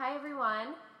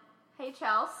Hey,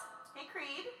 Chels. Hey,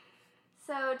 Creed.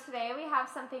 So today we have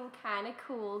something kind of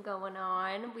cool going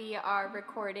on. We are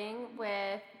recording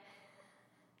with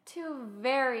two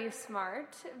very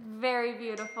smart, very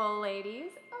beautiful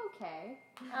ladies. Okay.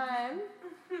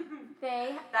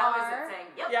 They that are... was it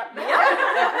saying, Yep.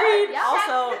 Agreed. Yep.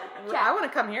 Also, Check. I want to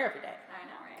come here every day. I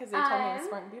know, right? Because they tell me I'm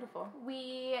smart and beautiful.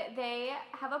 They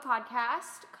have a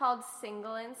podcast called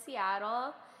Single in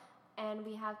Seattle, and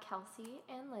we have Kelsey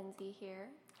and Lindsay here.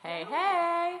 Hey.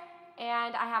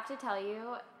 And I have to tell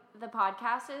you, the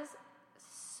podcast is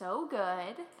so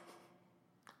good.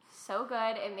 So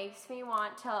good. It makes me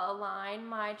want to align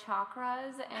my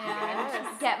chakras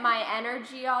and get my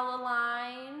energy all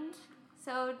aligned.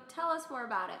 So tell us more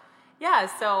about it. Yeah,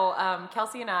 so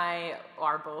Kelsey and I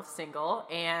are both single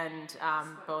and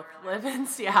both live in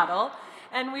Seattle.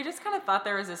 And we just kind of thought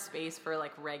there was a space for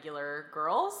like regular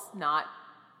girls, not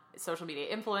social media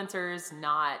influencers,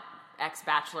 not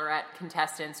ex-bachelorette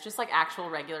contestants, just like actual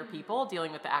regular people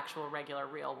dealing with the actual regular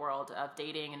real world of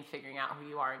dating and figuring out who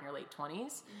you are in your late 20s.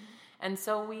 Mm-hmm. And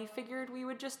so we figured we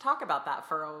would just talk about that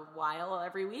for a while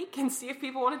every week and see if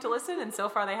people wanted to listen, and so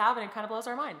far they have, and it kind of blows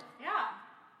our mind. Yeah.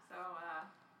 So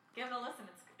give it a listen.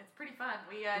 It's pretty fun.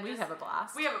 We have a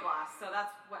blast. We have a blast, so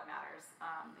that's what matters.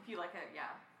 If you like it,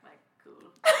 cool.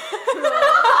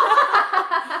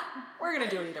 We're going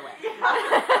to do it either way.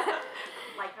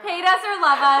 Hate us or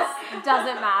love us,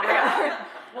 doesn't matter.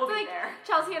 We'll be there.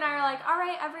 Chelsea and I are like, all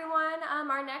right, everyone,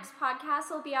 our next podcast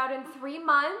will be out in 3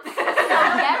 months, so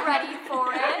get ready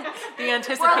for it. The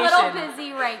anticipation. We're a little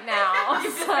busy right now.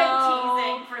 You've just been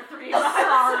teasing for 3 months.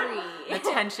 Sorry. The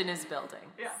tension is building.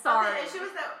 Yeah. Sorry. The issue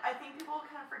is that I think people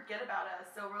kind of forget about us,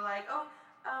 so we're like,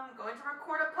 going to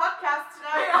record a podcast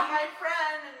tonight with my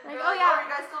friend, and like, they're like, are you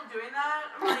guys still doing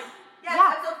that? I'm like,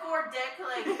 yeah. Episode 4, dick,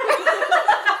 like,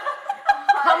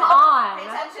 come on. pay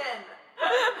attention.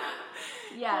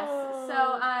 Yes.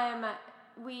 So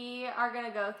we are going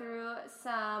to go through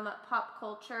some pop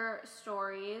culture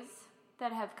stories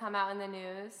that have come out in the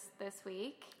news this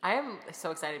week. I am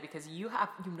so excited because you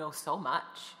know so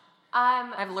much.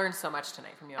 I've learned so much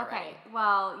tonight from you already. Okay,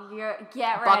 well,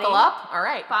 get ready. Buckle up. All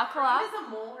right. Buckle up. She's a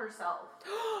mole herself.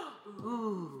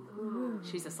 Ooh.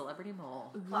 She's a celebrity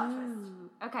mole. Plot twist.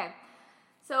 Okay.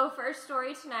 So first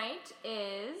story tonight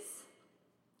is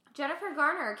Jennifer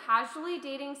Garner casually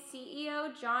dating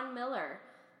CEO John Miller.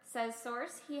 Says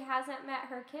source, he hasn't met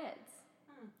her kids.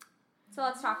 So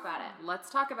let's talk about it. Let's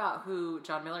talk about who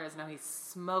John Miller is now. He's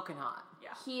smoking hot. Yeah.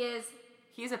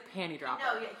 He's a panty dropper.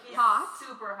 No, yeah, he's hot.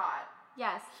 Super hot.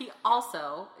 Yes. He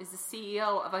also is the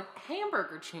CEO of a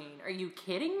hamburger chain. Are you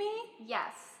kidding me?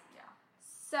 Yes. Yeah.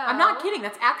 So I'm not kidding.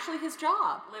 That's actually his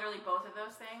job. Literally, both of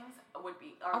those things are like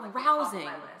the top of Arousing.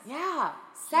 my list. Yeah.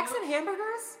 Sex and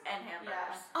hamburgers? And hamburgers.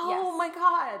 Yes. Oh Yes. my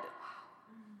God.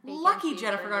 Bacon Lucky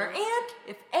Jennifer Garner. cheeseburgers. And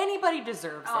if anybody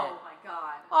deserves it, Oh my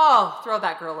god. oh, throw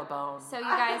that girl a bone. So you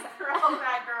guys, Throw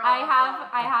that girl.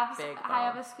 I have Big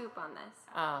a scoop on this.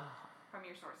 Oh. From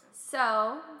your sources.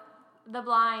 So the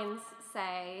blinds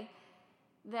say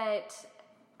that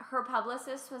her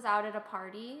publicist was out at a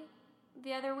party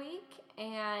the other week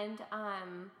and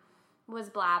was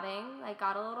blabbing, like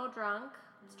got a little drunk,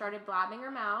 started blabbing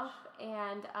her mouth,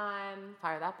 and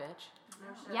Fire that bitch.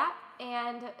 No shit. yeah,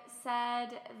 and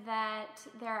said that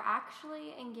they're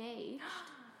actually engaged.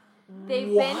 They've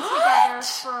been together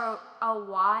for a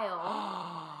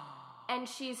while. And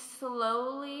she's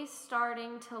slowly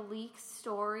starting to leak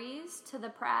stories to the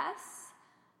press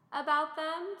about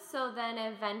them. So then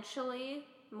eventually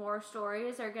more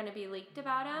stories are going to be leaked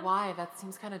about him. Why? That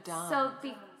seems kind of dumb.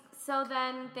 So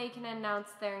then they can announce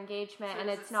their engagement, and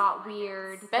it's not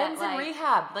weird. Ben's that, in like,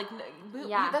 rehab.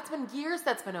 Yeah. That's been years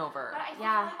that's been over. But I think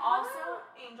Yeah. also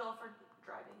Angel for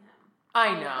driving him.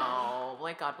 I know.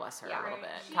 Like, God bless her Yeah, a little right.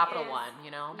 bit. She Capital is- One,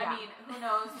 you know? Yeah. I mean, who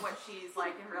knows what she's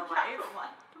like in real life?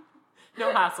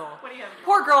 No hassle. What do you have?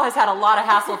 Poor girl has had a lot of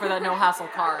hassle for that no hassle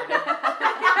card. Yeah.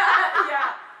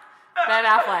 Ben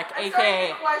Affleck, I'm aka starting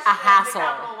to a question the hassle.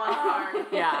 Capital One card.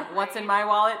 Yeah, what's in my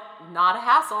wallet? Not a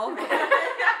hassle.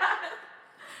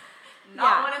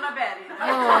 Not one in my bed either.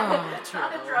 Oh, true.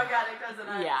 Not a drug addict,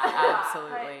 doesn't it? Yeah,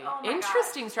 absolutely. Oh my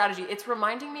Interesting strategy. It's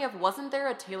reminding me of, wasn't there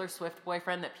a Taylor Swift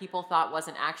boyfriend that people thought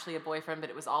wasn't actually a boyfriend, but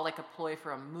it was all like a ploy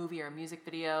for a movie or a music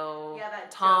video? Yeah,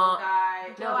 that Tom, Joe guy.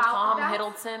 no, Joe Tom Alwyn?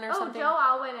 Hiddleston or something. Joe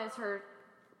Alwyn is her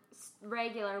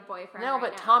regular boyfriend. No, right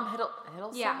but now. Tom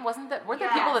Hiddleston, Yeah. wasn't that? Weren't there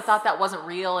Yes. people that thought that wasn't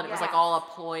real and it was like Yes. all a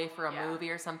ploy for a Yeah. movie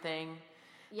or something?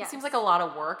 Yes. It seems like a lot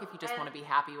of work if you just And- want to be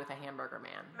happy with a hamburger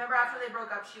man. Remember after they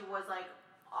broke up, she was like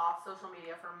off social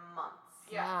media for months.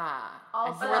 Yeah.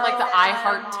 Also- and he wore like the Oh, I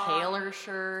Heart Mom. Taylor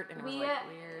shirt and it was like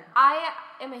weird. I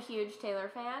am a huge Taylor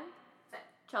fan.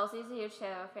 Chelsea's a huge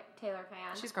Taylor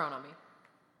fan. She's grown on me.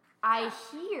 I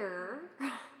hear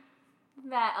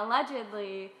that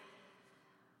allegedly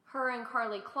her and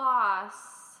Carly Kloss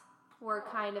were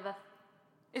kind of a...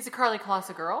 Is it Carly Kloss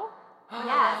a girl? Yes.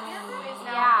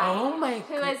 Yeah. Oh my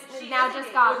Who goodness. has now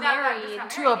just got married.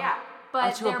 To a,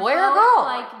 But to a they're boy or a both girl?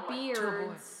 like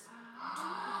beards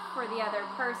for the other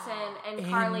person, and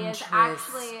Carly is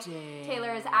actually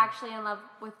Taylor is actually in love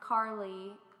with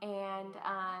Carly, and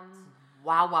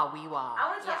Wow, wow, wee, wow. I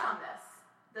want to touch Yeah. on this.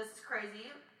 This is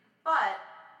crazy, but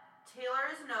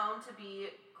Taylor is known to be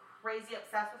crazy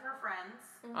obsessed with her friends.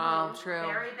 Oh, true.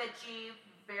 Very bitchy,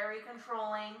 very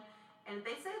controlling, and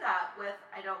they say that with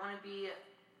I don't want to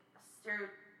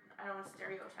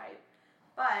stereotype,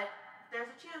 but there's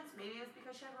a chance maybe it's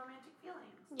because she had romantic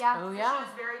feelings. yeah, Oh, She yeah. was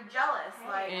very jealous.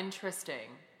 Like Interesting.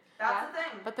 that's Yeah. the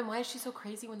thing. But then why is she so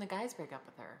crazy when the guys break up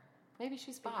with her? Maybe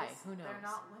she's bi. Because Who knows? They're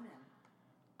not women.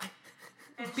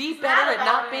 And Be she's better mad at about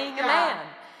not it. being a Yeah. man.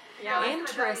 Yeah.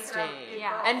 Interesting.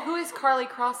 Yeah. And who is Carly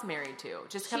Kloss married to?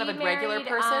 Just kind of a regular married,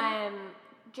 person?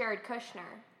 Jared Kushner,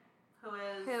 Who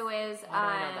is? who is Why do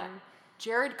I know that?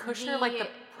 Jared Kushner, like the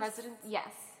president?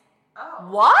 Yes, Oh.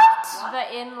 What?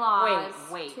 the in-laws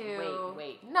Wait.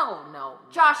 to No.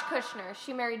 Josh Kushner.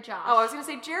 She married Josh. Oh, I was going to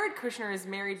say Jared Kushner is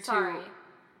married Sorry.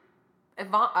 to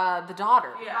the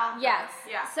daughter. Yeah. Yes.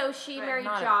 Yeah. So she But married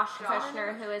not a- Josh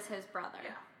Kushner, who is his brother.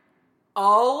 Yeah.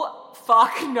 Oh,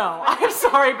 fuck no. I'm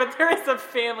sorry, but there is a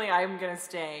family I'm going to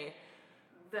stay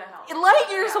The hell. light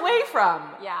years away from.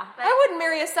 Yeah. I wouldn't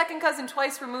marry a second cousin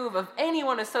twice removed of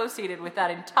anyone associated with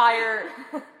that entire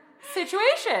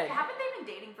situation. Haven't they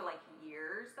been dating for like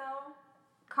years though?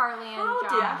 Carly and How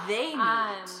Josh. did they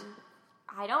meet?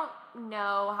 I don't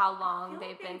know how long feel they've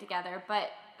like been they- together,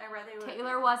 but I read they were.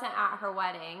 Taylor wasn't at her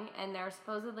wedding, and they're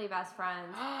supposedly best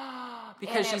friends.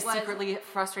 Because And she's it was- secretly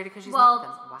frustrated because she's Well, not with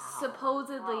him. Wow.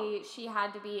 supposedly she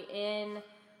had to be in,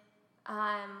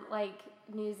 like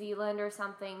New Zealand or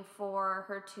something for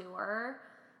her tour,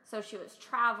 so she was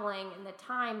traveling, and the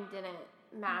time didn't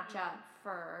match up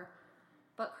for.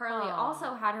 But Carly Oh.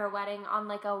 also had her wedding on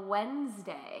like a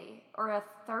Wednesday or a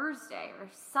Thursday or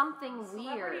something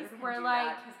weird. Where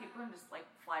like, because people can just like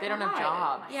fly. They don't have away.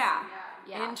 jobs. yeah,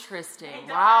 Yeah. yeah, Interesting. They don't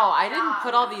Wow, I have didn't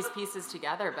put all jobs. these pieces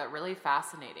together, but really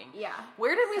fascinating. yeah,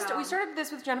 Where did we So- start? We started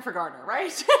this with Jennifer Garner, right?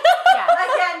 yeah.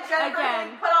 Again, Jennifer Again.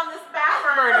 being put on this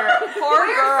back Murder. Poor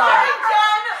We're girl. sorry,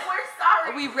 Jen. We're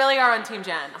sorry. We really are on Team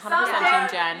Jen. 100% Someday Team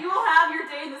Jen. you will have your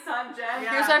day in the sun, Jen.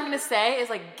 Yeah. Here's what I'm gonna say: is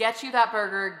like, get you that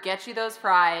burger, get you those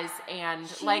fries, and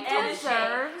like,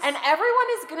 deserves. and everyone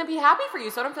is gonna be happy for you.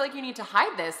 So I don't feel like you need to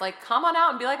hide this. Like, come on out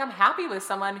and be like, I'm happy with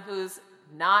someone who's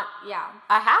not Yeah.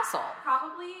 a hassle.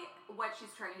 Probably what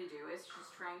she's trying to do is she's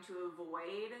trying to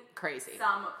avoid Crazy.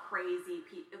 some crazy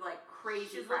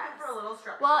crazy She's press. looking for a little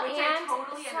structure. Well, Which I and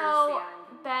totally so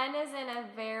understand. Ben is in a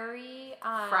very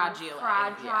Fragile,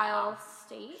 yeah.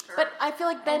 state. Sure. But I feel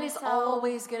like Ben And is so-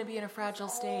 always gonna be in a fragile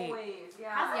state. Always,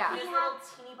 yeah. Hasn't Yeah. his little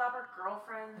teeny bopper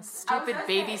girlfriend? Stupid gonna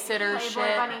say, babysitter Playboy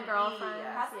shit. bunny girlfriend.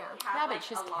 Yeah. Hasn't Yeah. he had, Yeah, but like,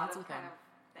 she has a lot kids of with kind him.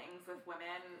 of things with women.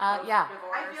 Yeah.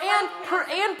 post-divorce? I feel like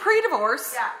And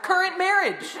pre-divorce, Yeah. current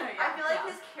marriage. Yeah, I feel like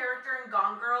yeah. his character in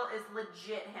Gone Girl is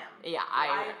legit him. Yeah, I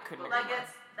I couldn't agree Like more.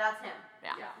 that's him.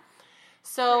 Yeah. Yeah.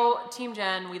 So, Team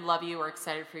Jen, we love you. We're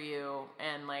excited for you,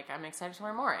 and like, I'm excited to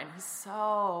learn more. And he's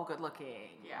so good looking.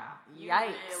 Yeah.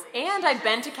 Yikes! Really. And I've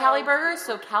been to Cali Burger,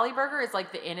 so Cali Burger is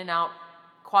like the In-N-Out,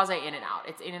 quasi In-N-Out.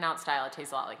 It's In-N-Out style. It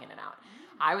tastes a lot like In-N-Out.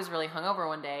 I was really hungover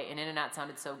one day, and In-N-Out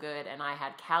sounded so good, and I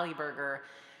had Cali Burger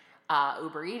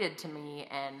Uber Eated to me,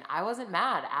 and I wasn't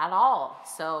mad at all.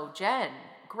 So, Jen,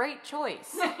 great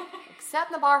choice.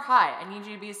 Setting the bar high. I need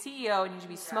you to be a CEO. I need you to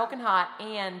be smoking hot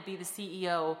and be the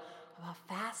CEO of a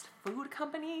fast food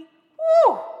company.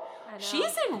 Woo! I know.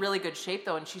 She's in really good shape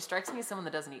though, and she strikes me as someone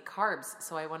that doesn't eat carbs.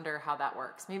 So I wonder how that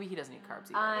works. Maybe he doesn't eat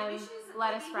carbs either. Maybe she's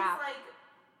lettuce maybe wrap. He's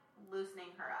like loosening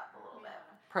her up a little bit.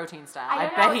 Protein style. I I,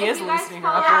 don't bet know he if is you guys loosening her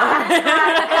follow- up a little bit.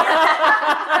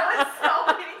 I was so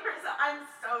waiting for some. I'm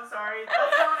so sorry.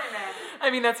 That's not what I meant. I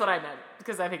mean, that's what I meant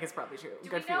because I think it's probably true. Do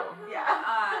Good we for know you. who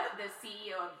Yeah. the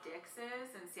CEO of Dick's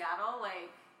is in Seattle?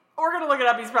 Like, We're gonna look it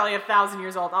up. He's probably 1,000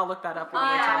 years old. I'll look that up while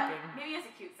we're Yeah. talking. maybe he has a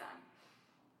cute son.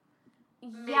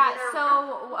 Yeah, they're-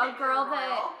 so a maybe girl they're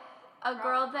that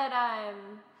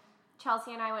royal.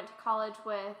 Chelsea and I went to college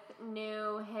with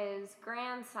knew his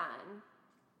grandson.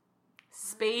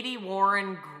 Spady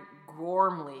Warren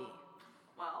Gormley.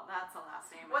 Well, that's the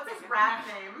last name. What's I his think. rap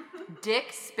name?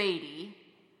 Dick Spady,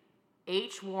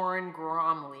 H. Warren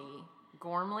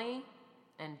Gormley,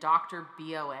 and Dr.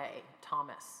 B.O.A.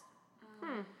 Thomas.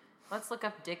 Let's look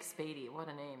up Dick Spady. What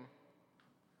a name.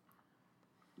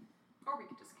 Or we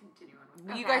could just continue on with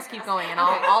You Okay. guys keep going, and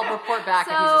I'll report back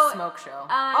if he's So, a smoke show.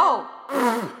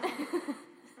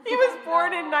 He was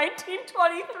born in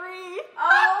 1923.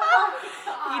 Oh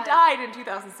my He died in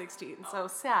 2016. So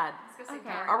sad. Okay.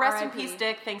 A rest in R.I.P. peace,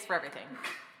 Dick. Thanks for everything.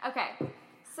 Okay,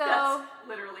 so That's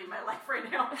literally my life right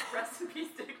now. Rest in peace,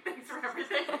 Dick. Thanks for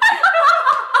everything.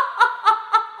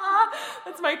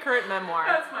 That's my current memoir.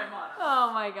 That's my motto.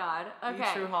 oh my god. The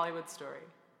Okay, true Hollywood story.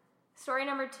 story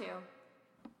number 2.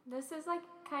 This is like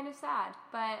kind of sad,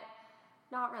 but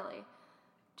not really.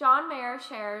 John Mayer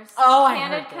shares Oh, I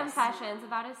candid heard this. confessions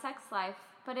about his sex life,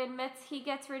 but admits he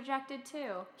gets rejected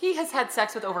too. He has had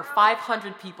sex with over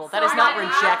 500 people. That is not Sorry,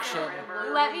 rejection.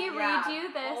 Let me read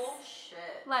you this.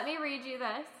 Bullshit. Let me read you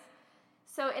this.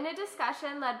 So, in a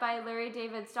discussion led by Larry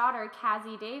David's daughter,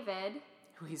 Cassie David,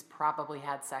 Who he's probably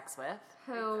had sex with.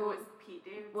 who was Pete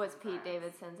Davidson. was Pete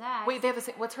Davidson's ex. Wait, they have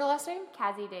what's her last name?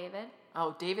 Cassie David.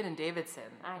 Oh, David and Davidson.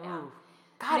 I know. Ooh.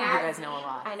 God, you Mary- guys know a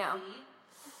lot. I know.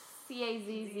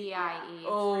 Cazzzie.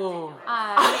 Oh.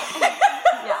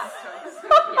 Yeah.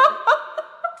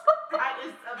 That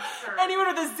is absurd. Anyone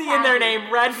with a Z in their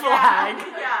name, red flag.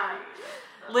 Yeah.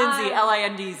 Lindsay,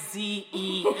 Lindzee.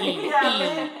 E.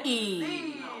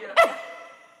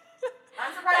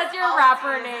 I'm surprised That's your Paul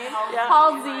rapper Z is name. Paul Yeah.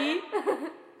 Paul Z.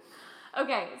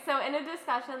 Okay, so in a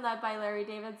discussion led by Larry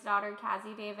David's daughter,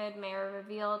 Cassie David, Mayer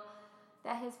revealed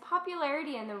that his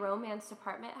popularity in the romance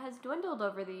department has dwindled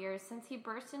over the years since he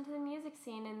burst into the music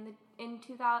scene in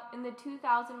the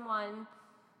 2001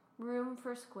 Room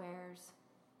for Squares.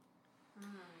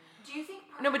 Do you think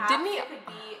No, but perhaps didn't he- it could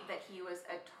be that he was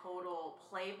a total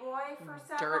playboy for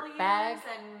several Dirtbag? years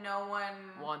and no one...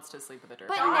 Wants to sleep with a dirt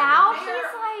But bag. now Mayer- he's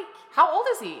like, How old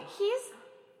is he?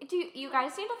 you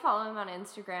guys need to follow him on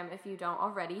Instagram if you don't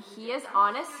already. He is,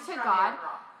 honest to God,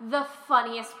 the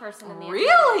funniest person in the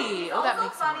Really? Oh, that Also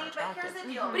makes him funny, more but attractive. here's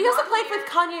the deal. But he also John played Mayer- with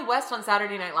Kanye West on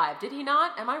Saturday Night Live. Did he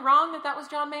not? Am I wrong that was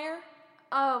John Mayer?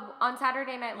 Oh, on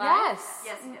Saturday Night Live? Yes.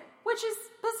 Yes, he did. Which is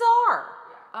bizarre.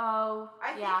 Oh,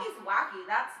 I yeah. think he's wacky.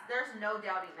 There's no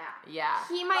doubting that. Yeah.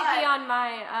 He might be But- on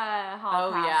my hall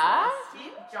Oh, pass yeah? list.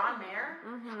 He, John Mayer.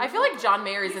 I feel like John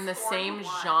Mayer is in the He's same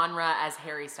 41. genre as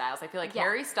Harry Styles. I feel like Yeah.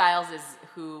 Harry Styles is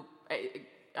who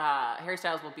Harry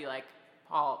Styles will be like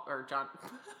Paul or John.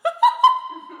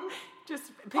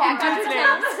 Just picking Paul dudes'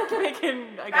 Rudd. names, picking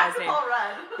a Back guy's to name. Paul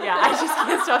Rudd. Yeah, I just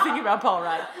can't stop thinking about Paul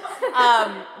Rudd.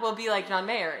 Will be like John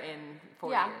Mayer in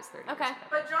 40 Yeah. years, 30 Okay. years. whatever.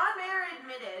 But John Mayer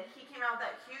admitted he came out with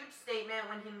that huge statement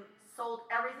when he sold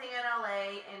everything in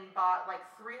LA and bought like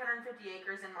 350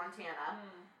 acres in Montana.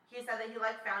 He said that he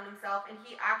like found himself, and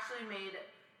he actually made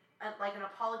like an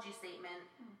apology statement,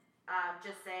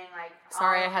 just saying like,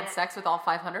 Sorry, I "Oh, had man." sex with all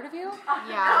 500 of you.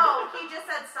 Yeah. No, he just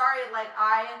said sorry. Like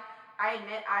I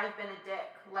admit I've been a dick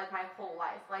like my whole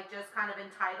life, like just kind of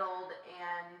entitled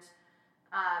and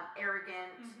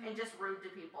arrogant and just rude to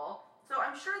people. So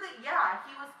I'm sure that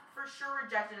he was for sure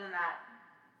rejected in that.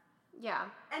 Yeah.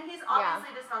 And he's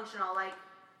obviously dysfunctional. Like,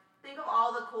 think of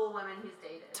all the cool women he's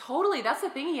dated. Totally, that's the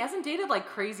thing. He hasn't dated like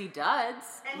crazy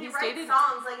duds. And he He's writes dated.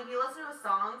 songs. Like, if you listen to his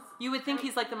songs, You would think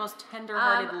he's like the most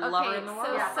tender-hearted Okay, lover in the so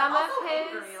world. yeah, some but of also his-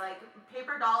 angry. Like,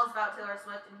 Paper Doll is about Taylor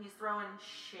Swift, and he's throwing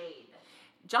shade.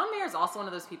 John Mayer is also one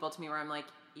of those people to me where I'm like,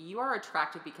 you are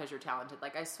attractive because you're talented.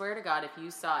 Like, I swear to God,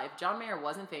 if John Mayer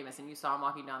wasn't famous and you saw him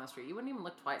walking down the street, you wouldn't even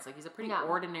look twice. Like, he's a pretty No.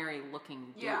 ordinary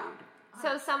looking dude. Yeah.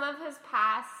 So some of his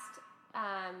past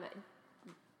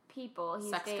people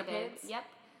he's dated, Sexcapades? yep,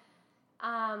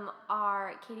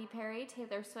 are Katy Perry,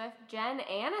 Taylor Swift, Jen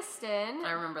Aniston,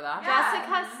 I remember that. Yeah.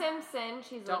 Jessica Simpson.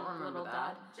 She's Don't a remember little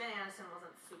that. Jen Aniston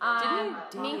wasn't super.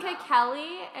 dud. Didn't he- Minka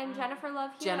Kelly and Jennifer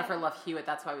Love Hewitt. Jennifer Love Hewitt,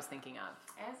 that's what I was thinking of.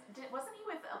 Wasn't he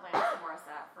with Alanis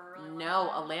Morissette for a really long No,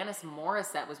 time? Alanis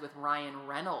Morissette was with Ryan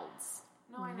Reynolds.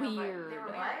 No, I know, but Weird. they were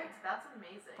What? married. That's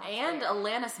amazing. And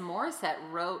Alanis Morissette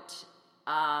wrote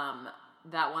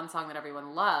that one song that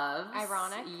everyone loves.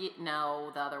 Ironic? No,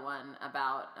 the other one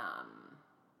about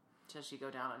does she go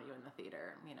down on you in the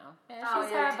theater, you know? Oh,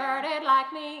 She's yeah. perverted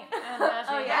like me. And does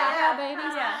she Oh, got yeah. her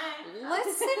babies? Yeah.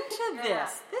 Listen to Yeah.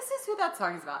 this. This is who that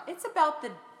song is about. It's about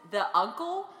the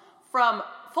uncle from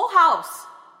Full House.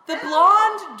 The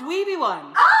blonde dweeby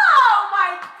one. Oh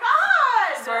my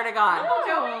God! Swear to God. Uncle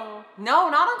Joey? No,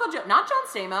 not Uncle Joe. Not John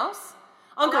Stamos.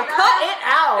 Uncle, my cut God. it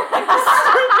out. Like the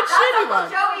stupid shitty Uncle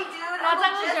one. Joey, dude. That's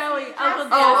Uncle Jesse, Joey. Jesse. Uncle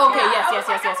Oh, okay. Yeah, Yes, I yes, was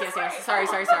like, yes, I yes, was yes. right.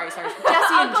 Sorry.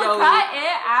 Jesse and Uncle, Joey. cut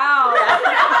it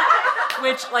out.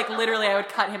 Which, like, literally, I would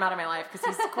cut him out of my life because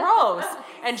he's gross.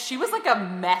 And she was like a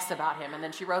mess about him. And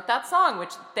then she wrote that song,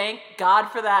 which thank God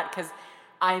for that. Because,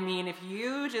 I mean, if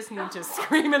you just need to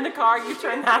scream in the car, you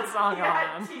turn that song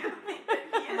Yeah, on. do you think that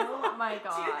he is? Oh my Do you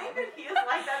God. think that he is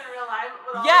like that in real life?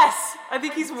 with all Yes, I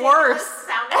think he's ridiculous worse.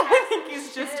 sound I effects think and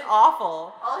he's just shit.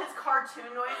 awful. All his cartoon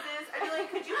noises. I'd be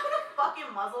like, could you put a fucking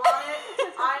muzzle on it?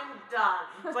 I'm done.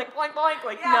 It's like boink boink,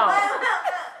 like Yeah, no.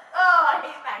 oh, I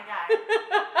hate that guy.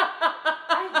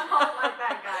 I don't like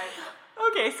that guy.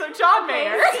 Okay, so John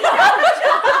Mayer.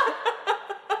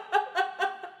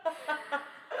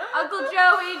 Uncle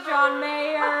Joey, John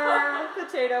Mayer.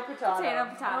 Potato, potato. Potato,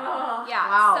 potato. Oh. Yeah.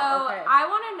 Wow, So okay. I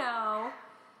want to know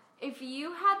if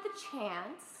you had the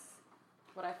chance.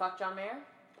 Would I fuck John Mayer?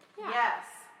 Yeah. Yes.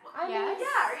 I mean, Yes.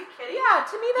 Yeah, are you kidding? yeah,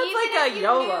 to me that's Even like if a you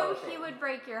YOLO knew thing. he would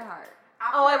break your heart.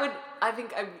 Oh, I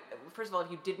think, first of all, if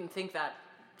you didn't think that,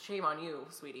 shame on you,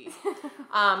 sweetie.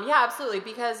 Yeah, absolutely,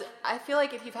 because I feel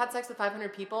like if you've had sex with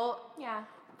 500 people, Yeah.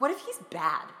 what if he's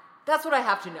bad? That's what I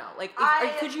have to know. Like,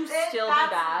 could you still be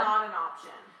That's bad? not an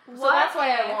option. So that's why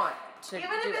I want to Even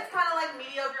do if it. it's kind of like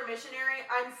mediocre missionary,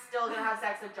 I'm still gonna have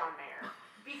sex with John Mayer.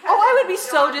 Because Oh, I would be it's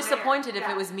so John disappointed Mayer. if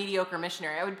Yeah. it was mediocre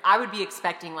missionary. I would be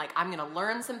expecting like I'm gonna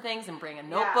learn some things and bring a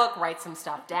notebook, write some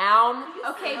stuff down.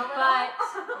 Okay, Single but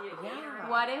Yeah.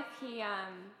 what if he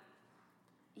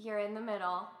you're in the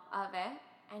middle of it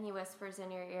and he whispers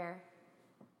in your ear,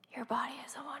 "Your body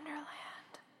is a wonderland."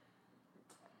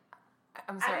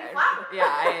 I'm sorry. be flattered. Yeah,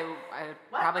 I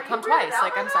What? probably Are you come weirded twice. out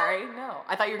Like, by I'm that? sorry. No.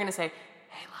 I thought you were gonna say,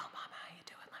 "Hey, little mama, how you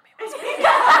doing? Let me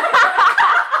whisper."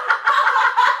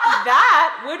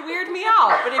 That would weird me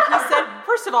out. But if he said,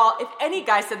 first of all, if any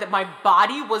guy said that my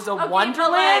body was a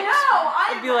wonderland,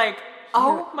 I'd be like,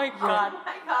 oh my god. Oh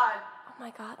my god. Oh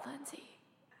my God, Lindsay,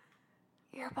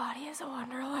 your body is a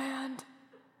wonderland.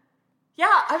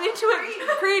 Yeah, I'm into it.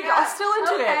 Creed, Yeah. I'm still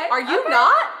into Okay, it. Are you okay.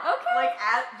 not? Okay. Like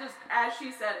as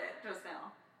she said it just now.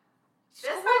 This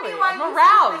might be Totally. why I'm you sleep in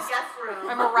aroused. the guest room.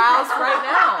 I'm aroused right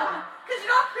now. Because you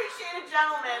don't appreciate a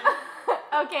gentleman.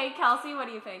 Okay, Kelsey, what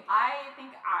do you think? I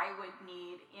think I would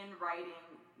need in writing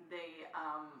the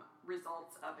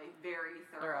results of a very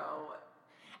thorough.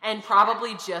 And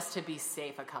probably just to be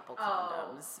safe, a couple Oh.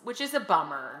 condoms, which is a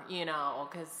bummer, you know,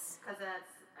 because Because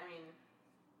that's, I mean,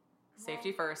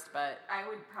 safety first, but I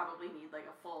would probably need like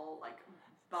a full like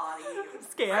body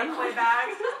Scan. Safeway bag,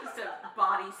 just a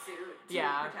bodysuit to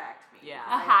Yeah. protect me. Yeah.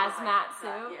 A I feel like hazmat that-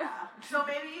 suit. Yeah. so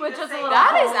maybe you Which just is a say little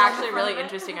that hole is in actually the really front.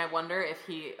 interesting. I wonder if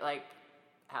he like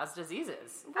has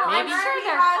diseases. Well, I'm Maybe. sure he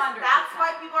they're has, 100%. that's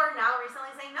why people are now recently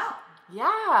saying no.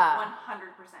 Yeah.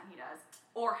 100% he does,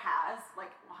 or has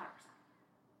like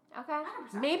 100%. Okay.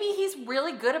 100%. Maybe he's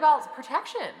really good about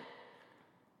protection.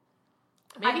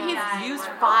 Maybe I he's know. used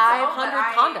I would hope 500 so,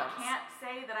 but condoms. I can't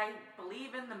say that I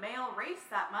believe in the male race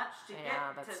that much to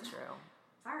Yeah, get that's to. true.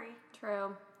 Sorry.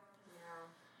 True.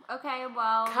 Okay,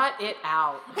 well. Cut it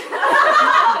out.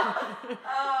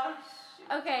 Oh,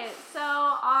 shoot. Okay, so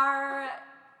our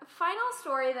final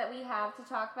story that we have to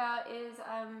talk about is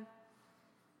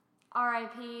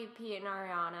R.I.P. Pete and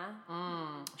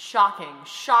Ariana.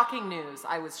 Shocking news.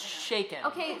 I was shaken.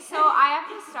 Okay, so I have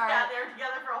to start. Yeah, they were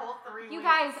together for a whole 3 weeks. You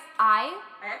guys, I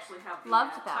I actually have the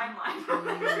Loved them.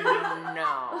 timeline.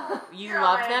 No. You You're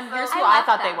loved right, them? so- Here's I who I loved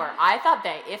thought they them. were. I thought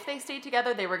if they stayed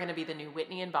together, they were going to be the new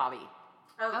Whitney and Bobby.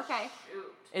 Oh, Okay. shoot.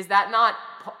 Is that not,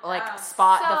 like, Yes.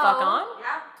 spot the So- fuck on?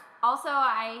 Yeah. also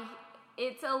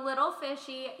it's a little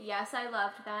fishy. Yes, I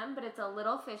loved them, but it's a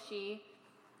little fishy.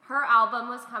 Her album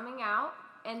was coming out,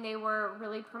 and they were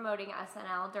really promoting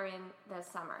SNL during the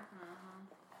summer.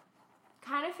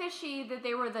 Kind of fishy that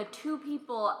they were the two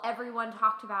people everyone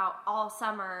talked about all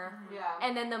summer. Yeah.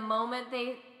 And then the moment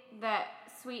that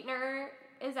Sweetener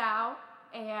is out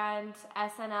and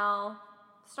SNL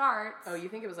starts, Oh, you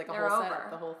think it was like a They're whole over.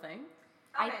 setup, the whole thing?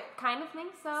 I Okay. kind of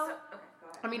think so. So, okay, go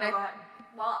ahead. I mean, No, I go ahead.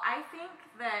 Well, I think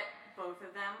that both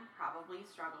of them probably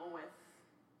struggle with.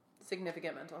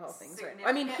 significant mental health things, right? Significant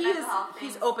I mean, mental health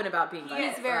he's things. open about being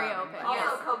He's bipolar. very open. Also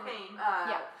Yes. cocaine.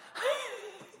 Yeah.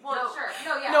 Well, No. sure.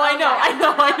 No, yeah. No, I know, yeah. I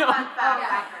know. Fun fact, Oh, yeah.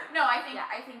 I heard. No,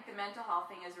 I think the mental health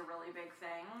thing is a really big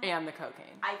thing. And the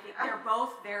cocaine. I think they're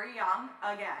both very young.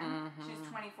 Again, Mhm. she's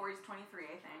 24, he's 23,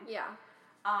 I think. Yeah.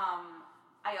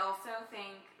 I also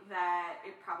think that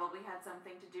it probably had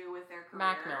something to do with their careers.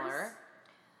 Mac Miller.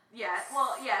 Yes.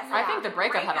 Well, yes. I yeah. think the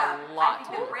breakup had a lot I to think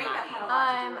do the with breakup Mac had a Miller.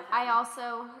 lot to do with I it.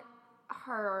 also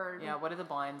heard. Yeah, what do the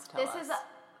blinds tell This us? is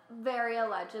very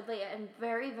allegedly and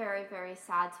very, very, very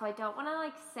sad. So I don't want to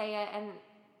like say it and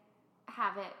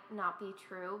have it not be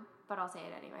true, but I'll say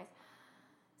it anyways.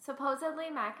 Supposedly,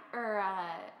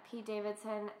 Pete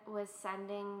Davidson was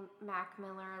sending Mac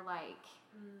Miller like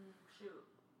Shoot.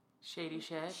 Shady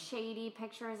shit. shady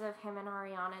pictures of him and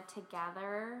Ariana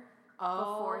together Oh,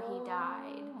 before he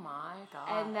died. my God.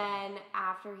 And then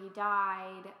after he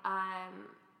died,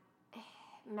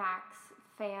 Mac's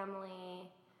family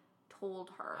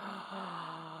told her.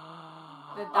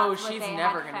 Oh, she's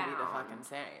never going to be the fucking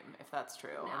same if that's true.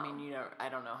 No. I mean, I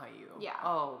don't know how you. Yeah.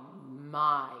 Oh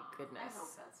my goodness. I hope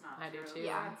that's not I true. do too.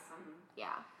 Yeah. That's some-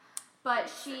 Yeah.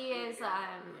 But she is, Yeah.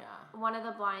 one of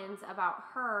the blinds about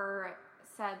her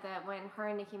said that when her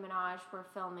and Nicki Minaj were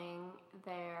filming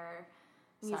their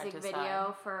music Side to video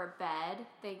side. for Bed,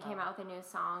 they came out with a new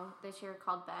song this year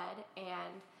called Bed,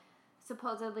 and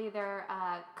supposedly their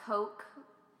Coke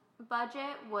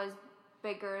budget was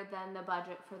bigger than the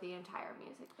budget for the entire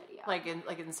music video.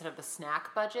 Like instead of the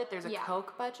snack budget, there's a Yeah.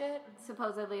 Coke budget.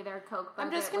 Supposedly their Coke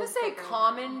budget I'm just gonna was say bigger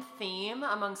common theme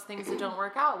amongst things that don't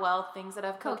work out well, things that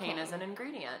have cocaine as an Cocaine.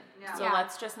 ingredient. Yeah. So Yeah.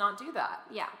 let's just not do that.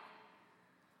 Yeah.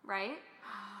 Right?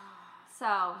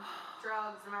 So,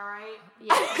 Drugs, am I right?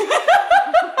 yeah.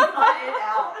 Cut it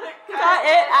out. Cut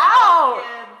it out!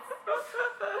 Kids.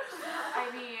 I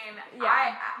mean,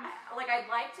 Yeah. I'd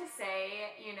like to say,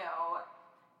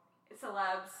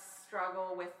 celebs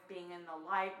struggle with being in the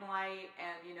limelight,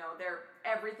 and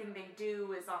everything they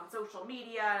do is on social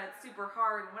media, and it's super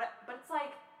hard. And but it's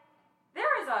like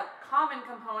there is a common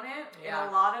component in Yeah.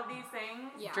 a lot of these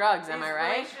things. Yeah. Drugs, am These I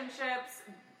right? Relationships,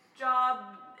 job,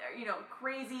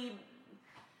 crazy,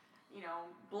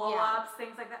 blow Yeah. ups,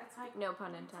 things like that. It's like No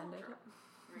pun intended.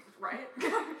 right?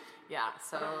 Yeah,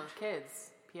 so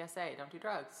kids, PSA, don't do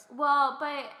drugs. Well,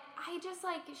 but I just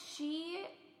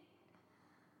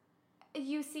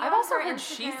you see. I've on also her heard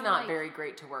she's Instagram, not very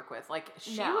great to work with. Like,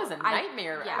 she No, was a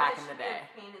nightmare yeah. back That in the should be a day.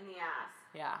 pain in the ass.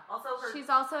 Yeah. Also, her She's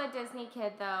also a Disney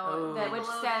kid, though, Oh. which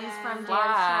stems from Dan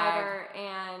Flag. Schneider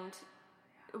and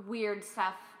weird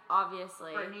stuff,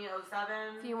 obviously. Britney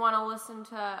 07. If you want to listen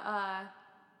to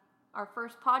our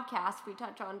first podcast, we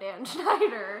touch on Dan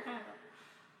Schneider.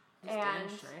 Who's Dan And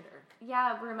Schneider?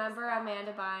 yeah, remember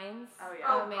Amanda Bynes? Oh, yeah.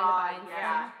 The Oh, Amanda God, Bynes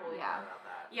yeah. thing? Totally Yeah. forgot about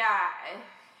that. Yeah,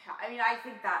 I mean, I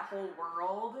think that whole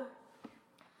world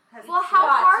has Well, how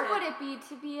got hard to- would it be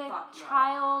to be a fuck you up.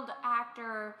 child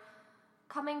actor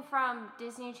coming from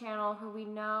Disney Channel, who we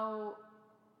know,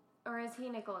 or is he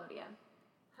Nickelodeon?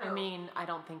 I mean, I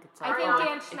don't think it's. I think like-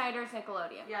 Dan Schneider's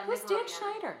Nickelodeon. Yeah, Who's Dan Nickelodeon.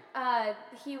 Schneider?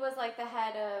 He was like the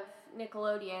head of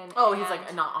Nickelodeon. Oh, he's and-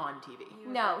 like not on TV.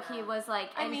 No, he was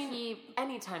like, I and mean, he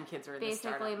anytime kids are in this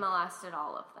basically stardom. molested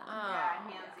all of them. Yeah, Oh,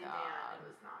 Hands and God. Dan. It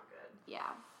was not good. Yeah.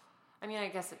 I mean, I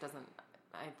guess it doesn't.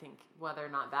 I think whether or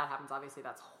not that happens, obviously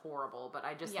that's horrible. But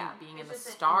I just Yeah. think being in the It's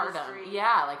just an stardom, industry.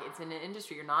 yeah, like it's in an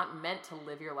industry. You're not meant to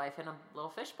live your life in a little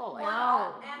fishbowl like No.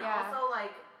 that. And Yeah. also,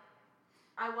 like,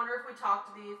 I wonder if we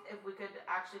could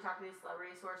actually talk to these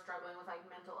celebrities who are struggling with like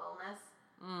mental illness.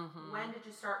 Mm-hmm. When did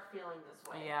you start feeling this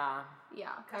way? Yeah.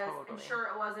 Yeah. Because I'm Totally. sure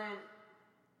it wasn't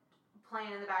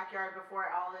playing in the backyard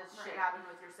before all this shit Right. happened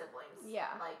with your siblings. Yeah.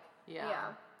 Like, Yeah.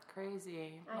 Yeah.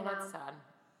 Crazy. I Well, know. that's sad.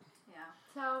 Yeah.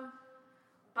 So,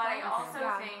 But I Okay. also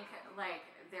Yeah. think,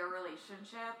 like, their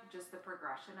relationship, just the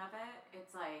progression of it,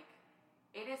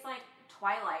 it is like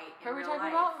Twilight in Who are we real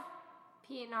talking life. about?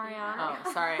 Pete and Ariana.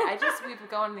 Oh, sorry. We've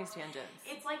going on these tangents.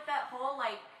 It's like that whole,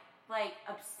 like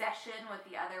obsession with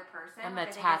the other person. And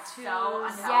which the I think is so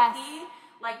tattoos. unhealthy.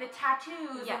 Like the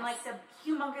tattoos Yes. and like the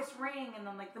humongous ring and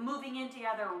then like the moving in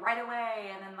together right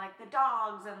away and then like the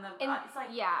dogs and the And, it's like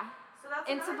yeah. so that's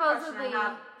And another supposedly-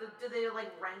 question. Do they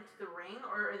like rent the ring,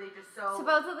 or are they just so?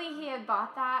 Supposedly he had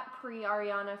bought that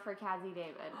pre-Ariana for Cassie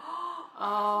David.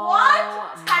 Oh,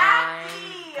 What? my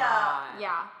Tacky! God.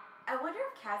 Yeah. I wonder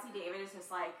if Cassie David is just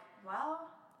like, well,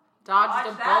 Dodged a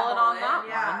dodge that bullet on bullet. that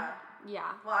Yeah.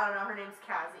 Yeah. Well, I don't know. Her name's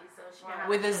Cassie, so she can have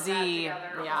With to a put that Z,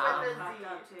 together. yeah. With a fucked Z.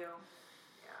 up too.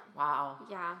 Yeah. one. Wow.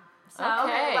 Yeah. So,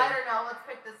 Okay. Let her know.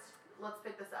 Let's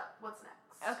pick this up. What's next?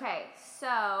 Okay,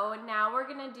 so now we're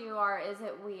gonna do our Is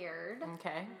It Weird?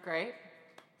 Okay, great.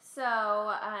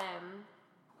 So,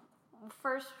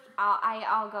 first,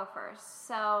 I'll go first.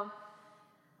 So,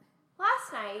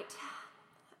 last night,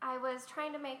 I was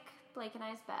trying to make Blake and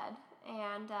I's bed,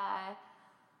 and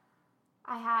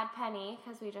I had Penny,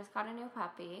 because we just got a new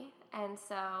puppy, and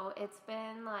so it's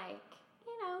been like,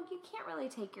 you can't really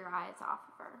take your eyes off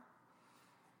of her.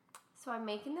 So I'm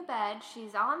making the bed,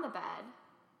 she's on the bed.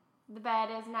 The bed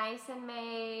is nice and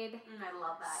made. I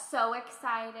love that. So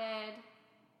excited.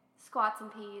 Squats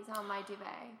and peas on my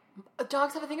duvet.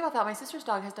 Dogs have a thing about that. My sister's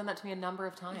dog has done that to me a number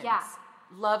of times. Yeah.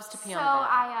 Loves to pee So on the bed.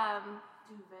 I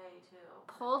Duvet too.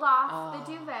 pulled off Oh.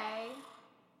 the duvet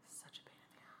Such a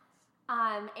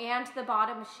pain in the ass. and the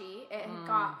bottom sheet. It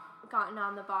had gotten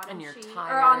on the bottom And you're sheet.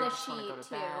 tired. Or on the just wanna go sheet to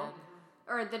too. bed.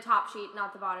 Or the top sheet,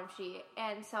 not the bottom sheet.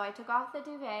 And so I took off the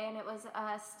duvet and it was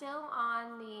still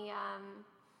on the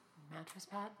Mattress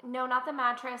pad? no, not the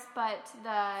mattress, but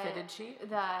the Fitted sheet?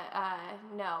 The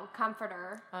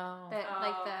comforter. Oh.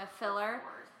 Like the filler.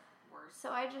 Worse. So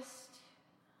I just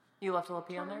You left a little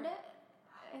pee on turned there?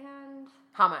 it, and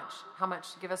How much? How much?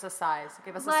 Give us a size.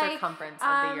 Give us a Like, circumference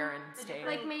of the urine did you stain.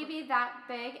 like maybe that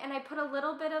big, and I put a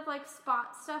little bit of like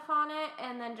spot stuff on it,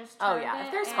 and then just Oh, turned yeah. it.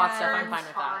 If there's spot stuff, I'm and- fine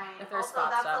with that. If there's also,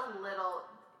 spot that's stuff. a little.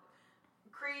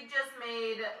 Creed just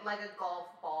made like a golf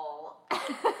ball.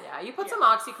 Yeah, you put Yeah, some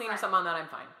OxyClean or fine. something on that, I'm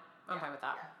fine. I'm fine with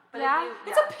that. But Yeah? if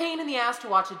you, It's a pain in the ass to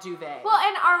watch a duvet. Well,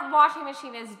 and our washing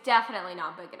machine is definitely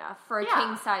not big enough for a Yeah.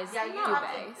 king size Yeah, you don't have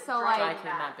duvet. to So dry Dry like,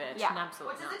 clean that bitch. Yeah.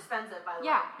 Absolutely which is not. expensive, by the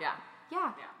yeah, way. Yeah.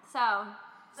 yeah. Yeah. So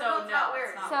So it's not weird.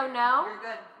 it's not So weird. no? You're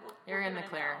good. You're We'll in the give it a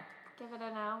clear. no. give it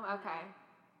a no. Okay.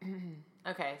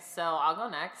 Okay, so I'll go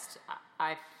next.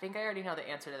 I think I already know the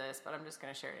answer to this, but I'm just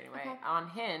going to share it anyway. Okay. On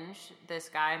Hinge, this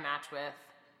guy I matched with,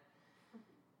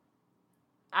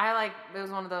 it was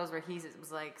one of those where he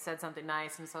was like, said something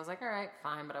nice, and so I was like, all right,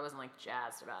 fine, but I wasn't like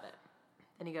jazzed about it.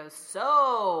 And he goes,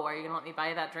 so, are you going to let me buy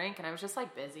you that drink? And I was just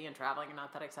like busy and traveling and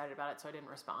not that excited about it, so I didn't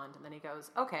respond. And then he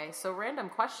goes, okay, so random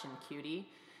question, cutie.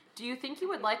 Do you think you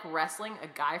would like wrestling a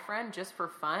guy friend just for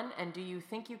fun? And do you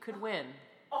think you could win?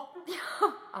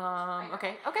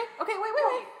 Okay,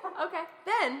 wait. Okay.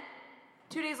 Then,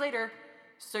 2 days later,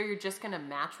 so you're just gonna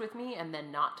match with me and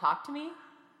then not talk to me?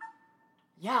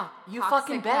 Yeah, you Toxic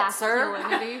fucking bet, sir.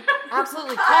 masculinity.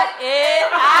 Absolutely, cut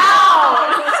it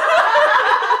out!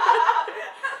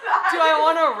 Do I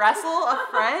want to wrestle a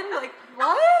friend? Like,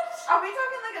 what? Are we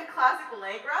talking like a classic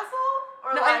leg wrestle?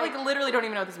 Or No, I like literally don't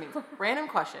even know what this means. Random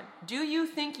question. Do you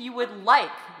think you would like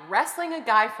wrestling a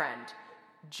guy friend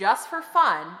just for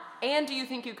fun, and do you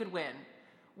think you could win?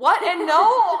 What? And no,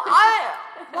 what?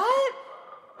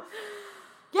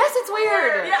 Yes, it's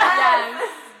weird. Yes.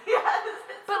 Yes.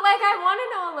 But like, I want to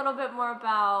know a little bit more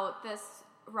about this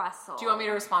wrestle. Do you want me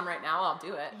to respond right now? I'll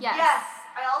do it. Yes. Yes.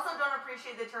 I also don't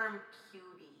appreciate the term cutie.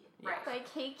 Yeah. Like,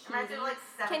 hey, Reminds me cutie. of, like,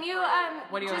 seventh Can you grade.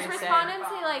 What do you just want me to respond say? and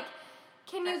say like,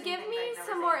 can you That's give something me I've never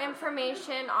some said more before.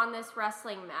 information on this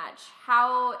wrestling match?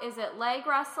 How is it leg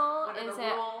wrestle? What are Is the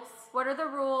it rules? what are the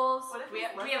rules? What if We he's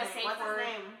have- we have a listening? safe What's word. his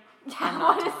name? Yeah, I'm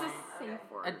not what is telling. this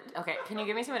safe word? Okay, can you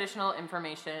give me some additional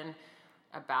information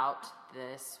about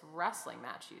this wrestling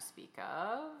match you speak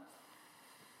of?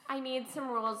 I need some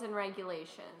rules and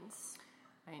regulations.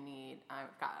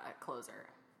 I've got a closer.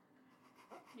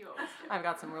 You always do. I've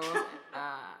got some rules.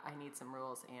 I need some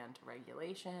rules and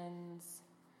regulations.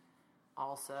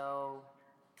 Also,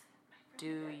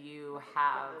 do you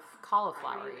have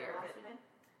cauliflower ear?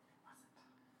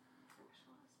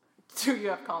 Do you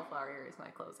have cauliflower ear is my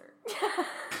closer. I'm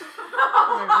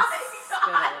gonna spit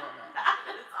a little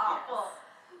bit. It's awful.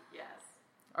 Yes.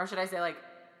 Or should I say like,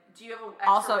 Do you have a extra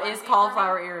also onesie is for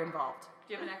cauliflower me? ear involved?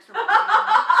 Do you have an extra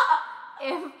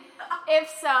onesie? If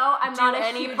so, I'm Do not a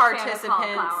any huge participants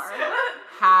fan of cauliflower.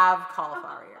 have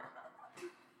cauliflower ear?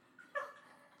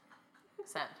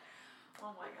 Send.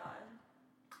 Oh my god.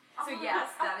 So yes,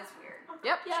 that is weird.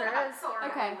 Yep, Yeah. sure That's is. so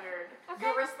Okay. weird.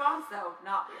 Your response though,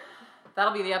 not weird.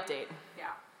 That'll be the update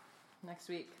Yeah. next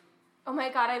week. Oh my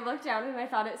god, I looked down and I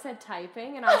thought it said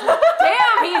typing, and I was like,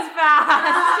 damn, he's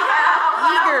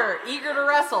fast! Eager to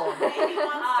wrestle. Baby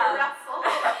wants to wrestle.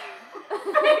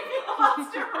 Baby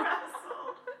wants to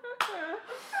wrestle.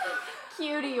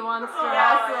 Cutie wants to Oh,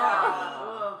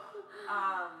 wrestle.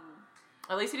 yeah.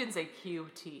 At least he didn't say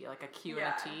QT, like a Q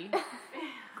Yeah. and a T.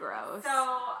 Gross.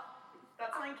 So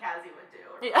That's something Cassie would do.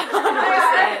 Yeah, 100%. If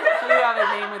you have a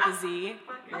name with a Z,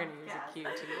 you're going to use Cass. a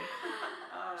QT.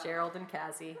 Gerald and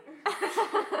Cassie.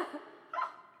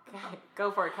 Okay,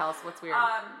 go for it, Kels. What's weird?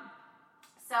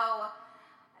 So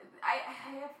I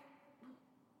have. I'm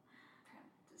trying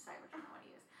to decide which one I want to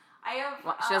use. I have.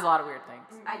 Well, she does a lot of weird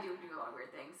things. I do a lot of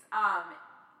weird things.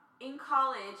 In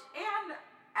college and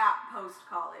at post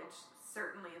college,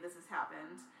 certainly this has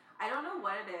happened. I don't know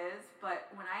what it is, but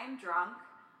when I am drunk,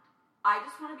 I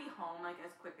just want to be home like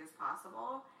as quick as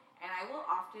possible, and I will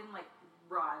often like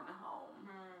run home,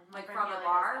 like My from friend the Haley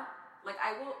bar. does Like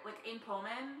I will, like in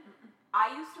Pullman,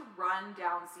 I used to run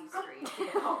down C Street to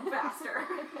get home faster.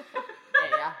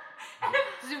 Yeah.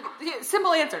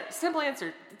 Simple answer. Simple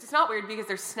answer. It's not weird because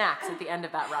there's snacks at the end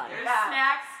of that run. There's Yeah.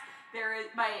 snacks. There is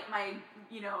my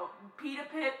pita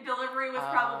pit delivery was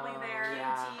probably there.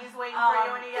 yeah. He's waiting for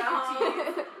you when you get home.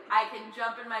 QTs. I can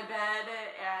jump in my bed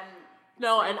and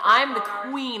No, and I'm the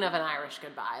queen of an Irish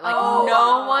goodbye. Like, Oh,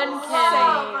 no one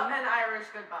can. Love an Irish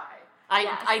goodbye.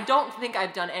 Yes. I don't think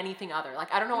I've done anything other.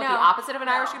 Like, I don't know what No. the opposite of an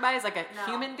No. Irish goodbye is. Like a No.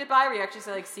 human goodbye where you actually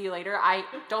say, like, see you later. I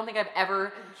don't think I've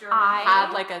ever German.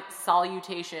 had, like, a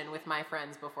salutation with my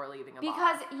friends before leaving a bar.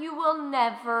 Because you will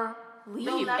never leave.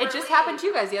 They'll never It just leave. happened to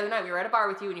you guys the other night. We were at a bar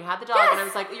with you and you had the dog, and I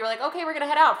was like, you were like, okay, we're gonna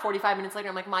head out. 45 minutes later,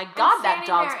 I'm like, my I'm God, that standing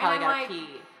dog's there probably and I'm gotta like-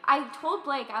 pee. I told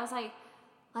Blake, I was like,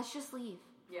 let's just leave.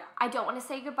 Yeah. I don't want to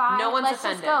say goodbye. No one's let's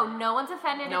offended. just go. No one's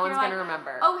offended. No if one's you're gonna like,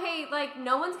 remember. Oh, hey, like,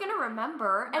 no one's gonna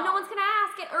remember, and no one's gonna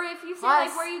ask it. Or if you say, Plus-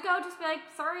 like, where you go, just be like,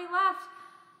 sorry, left.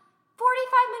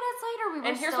 45 minutes later, we were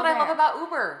And here's still what I love there. about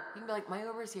Uber. You can be like, my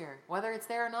Uber's here. Whether it's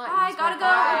there or not. Bye, you just gotta be go.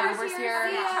 like, bye, Uber's Uber's here.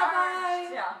 here. See ya, bye.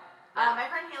 Yeah. My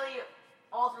friend Haley,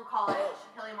 all through college,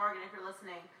 Haley Morgan, if you're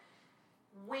listening,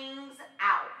 wings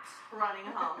out running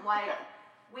home. Like,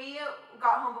 we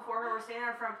got home before her. We're standing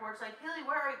on our front porch, like, Haley,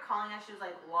 where are you calling us? She was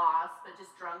like lost, but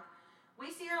just drunk. We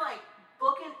see her like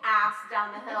booking ass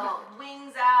down the hill,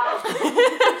 wings out, just,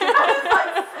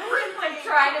 like sprinting,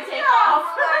 Trying to take off.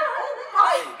 off. We're like, oh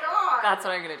my god. That's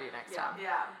what I'm going to do next Yeah. time.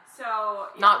 Yeah. So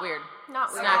Not weird.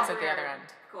 Not weird. Snacks Not at the other weird. end.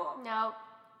 cool. No.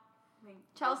 I mean,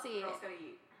 Chelsea. girls gotta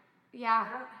eat. Yeah.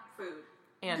 Food.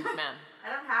 And men. I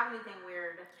don't have anything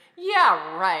weird.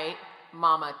 Yeah, right,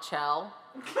 Mama Chell.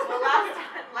 Well,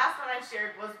 last one I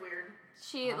shared was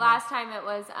weird. Last time it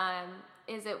was,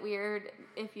 is it weird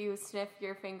if you sniff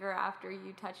your finger after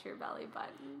you touch your belly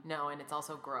button? No, and it's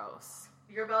also gross.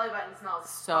 Your belly button smells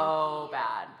So funky.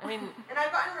 bad. I mean, And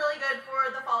I've gotten really good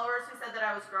for the followers who said that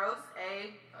I was gross.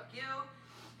 A, fuck you.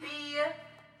 B,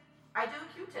 I do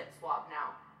a Q-tip swab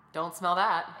now. don't smell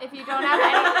that. If you don't have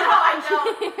any... No, I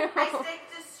don't. I stick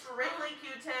to strictly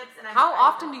Q-tips, and How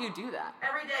often do you do that?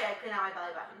 Every day I clean out my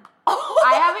belly button.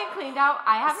 I haven't cleaned out...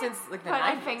 I haven't Since, like, the put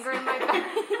a 90s. finger in my belly.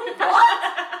 What?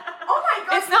 Oh my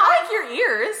god. It's not like your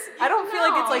ears. I don't feel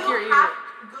like it's like your You ears. have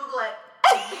to Google it.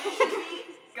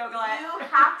 Google it. You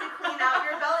have to clean out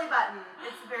your belly button.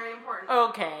 It's very important.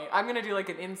 Okay, I'm gonna do like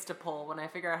an Insta poll when I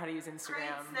figure out how to use Creed,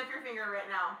 Instagram. sniff your finger right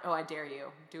now. Oh, I dare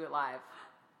you. Do it live.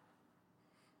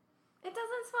 It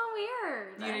doesn't smell weird.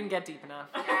 You didn't get deep enough.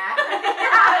 Yeah.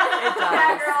 It does.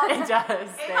 Yeah, girl. It does.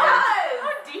 It There.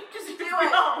 does. Deep just Do it.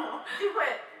 Do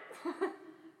it.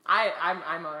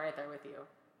 I'm right there with you.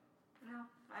 No.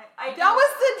 I That was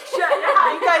the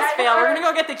You guys fail. We're gonna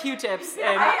go get the Q-tips,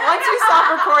 and once we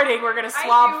stop recording, we're gonna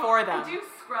swab for them. I do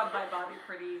scrub my body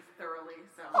pretty thoroughly,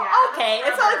 so. Yeah. Okay,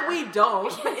 it's not like we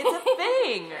don't, but it's a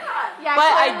thing. Yeah,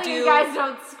 But I clearly do- you guys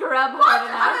don't scrub What?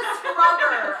 hard I'm enough. a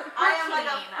scrubber. I am like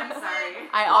a I'm sorry.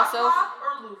 I also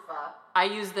or loofah. I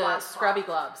use the Washcloth. scrubby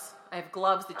gloves. I have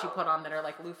gloves that you put on that are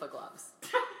like loofah gloves.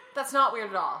 That's not weird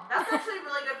at all. That's actually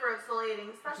really good for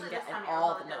exfoliating, especially You can this get time of in year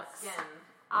all with the the nooks. skin.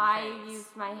 I Thanks.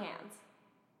 used my hands.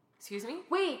 Excuse me?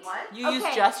 Wait. What? You use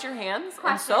Okay. just your hands and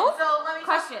Question. soap? So let me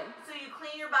Question. So you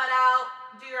clean your butt out,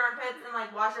 do your armpits, and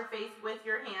like wash your face with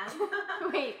your hands.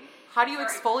 Wait. How do you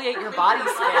exfoliate your body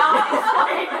skin?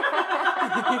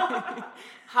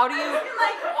 How do you And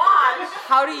like wash.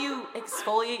 how do you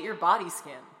exfoliate your body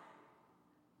skin?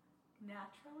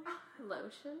 Naturally?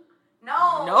 Lotion?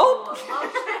 No. Nope. Lotion.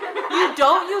 You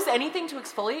don't use anything to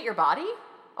exfoliate your body?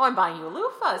 Oh, I'm buying you a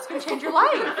loofah. It's gonna change your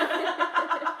life.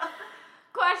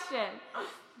 Question.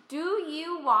 Do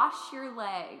you wash your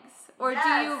legs? Or do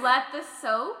Yes. you let the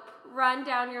soap run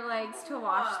down your legs to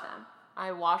wash them?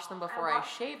 I wash them before I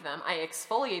shave them. I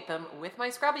exfoliate them with my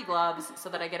scrubby gloves so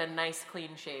that I get a nice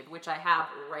clean shave, which I have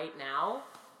right now.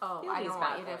 Oh, Feel I these don't bad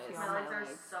want you to boys. feel My my legs are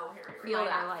legs. so hairy. right Feel Feel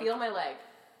now. your leg. Feel my leg.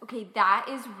 Okay, that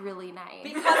is really nice.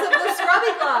 Because of the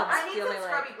scrubby gloves. I need Feel some my leg.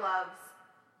 scrubby gloves.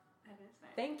 That is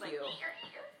nice. Thank you.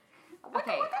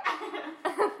 Okay.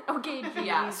 Okay, geez.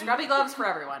 Yeah, scrubby gloves for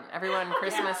everyone. Everyone,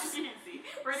 Christmas Yeah, easy.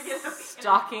 We're gonna get the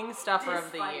stocking stuffer of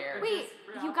the Dislike. year. Wait,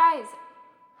 you guys.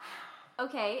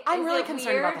 Okay. I'm is really it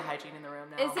concerned about weird- the hygiene in the room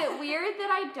now. Is it weird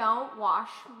that I don't wash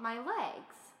my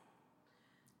legs?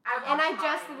 And I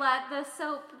just let the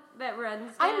soap that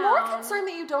runs down. I'm more concerned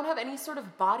that you don't have any sort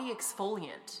of body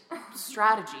exfoliant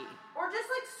strategy. Or just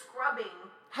like scrubbing.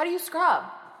 How do you scrub?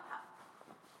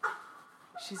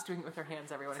 She's doing it with her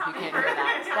hands, everyone, if you can't hear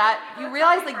that. You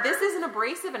realize, like, this isn't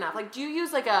abrasive enough. Like, do you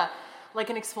use, like, an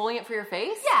exfoliant for your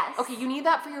face? Yes. Okay, you need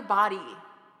that for your body.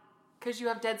 Because you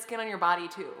have dead skin on your body,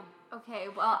 too. Okay,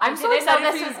 well, I'm I so didn't know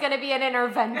excited this for was you- going to be an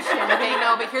intervention. Okay,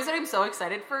 no, but here's what I'm so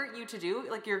excited for you to do.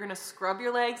 Like, you're going to scrub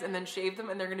your legs and then shave them,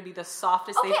 and they're going to be the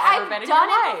softest Okay, they've ever I've been in done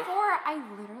your it life. before. I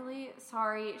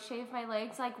literally, shave my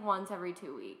legs like once every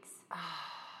 2 weeks.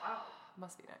 Wow.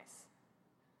 Must be nice.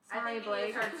 I Sorry, think you need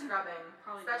Blake. to start scrubbing.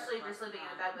 Probably Especially not if you're less sleeping in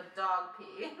than bed with dog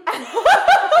pee.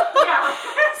 Yeah.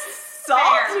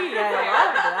 Salty! I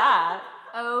love that.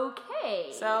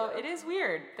 Okay. So, it is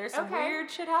weird. There's some Okay.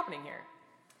 weird shit happening here.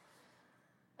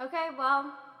 Okay,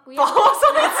 well, we Follow us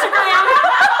on Instagram.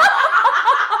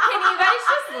 can you guys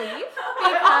just leave?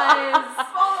 Because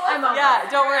I'm over Yeah, it.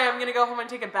 don't worry. I'm gonna go home and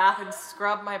take a bath and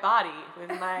scrub my body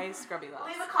with my scrubby gloves.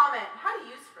 Leave a comment. How do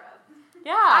you scrub?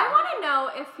 Yeah. I want to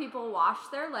know if people wash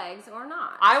their legs or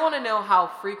not. I want to know how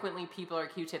frequently people are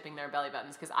Q-tipping their belly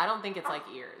buttons because I don't think it's like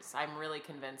ears. I'm really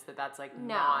convinced that that's like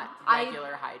No, not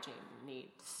regular hygiene need.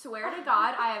 Swear to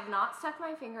God, I have not stuck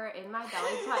my finger in my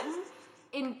belly button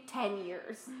in 10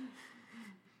 years.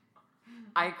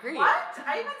 I agree. What?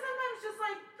 I even sometimes just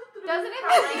like. Doesn't it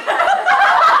make make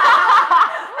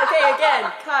Okay,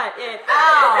 again, cut it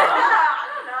out. I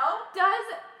don't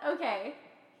know. Okay,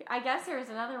 I guess here's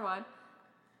another one.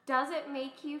 Does it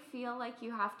make you feel like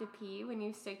you have to pee when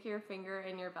you stick your finger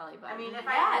in your belly button? I mean, if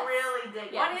Yes. I really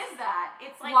dig What it. is that?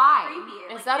 It's like Why? creepy.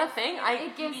 It, Is like, that a gives thing? me,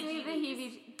 It gives me the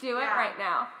heebie. Do it Yeah. right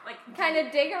now. like Kind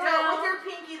of dig Do it around. with your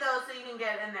pinky though, so you can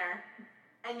get in there,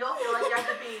 and you'll feel like you have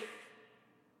to pee.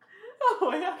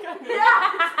 Oh, yeah. Yeah.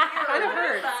 Kind of What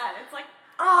is hurts. that? It's like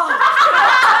Oh.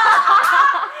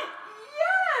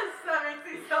 Yes, that makes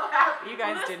me so happy. You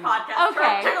guys this didn't. podcast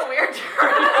Okay. took a weird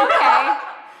turn. Okay.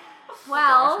 Wash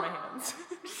Well, my hands.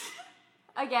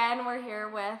 again, we're here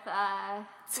with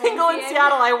Single in Lindsay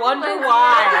Seattle. I wonder Lindsay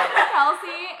why. and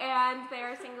Kelsey, and they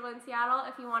are single in Seattle.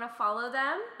 If you want to follow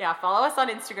them, Yeah, follow us on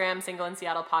Instagram, Single in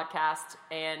Seattle Podcast,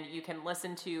 and you can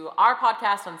listen to our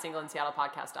podcast on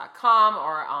singleinseattlepodcast.com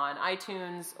or on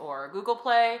iTunes or Google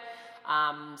Play.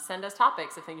 Send us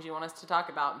topics of things you want us to talk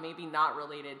about, maybe not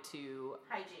related to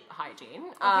hygiene.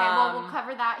 okay, well, we'll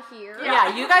cover that here.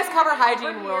 Yeah, you guys cover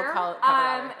hygiene, We're we'll here. cover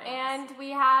other things.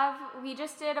 And we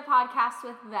just did a podcast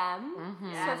with them.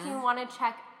 Mm-hmm. So if you want to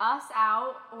check us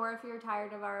out, or if you're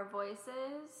tired of our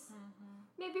voices,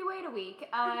 maybe wait a week.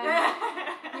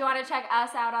 If you want to check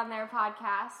us out on their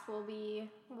podcast,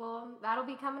 that'll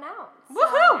be coming out. So,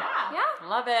 Woohoo! yeah.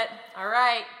 Love it. All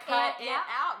right, cut And- it yeah.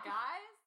 out.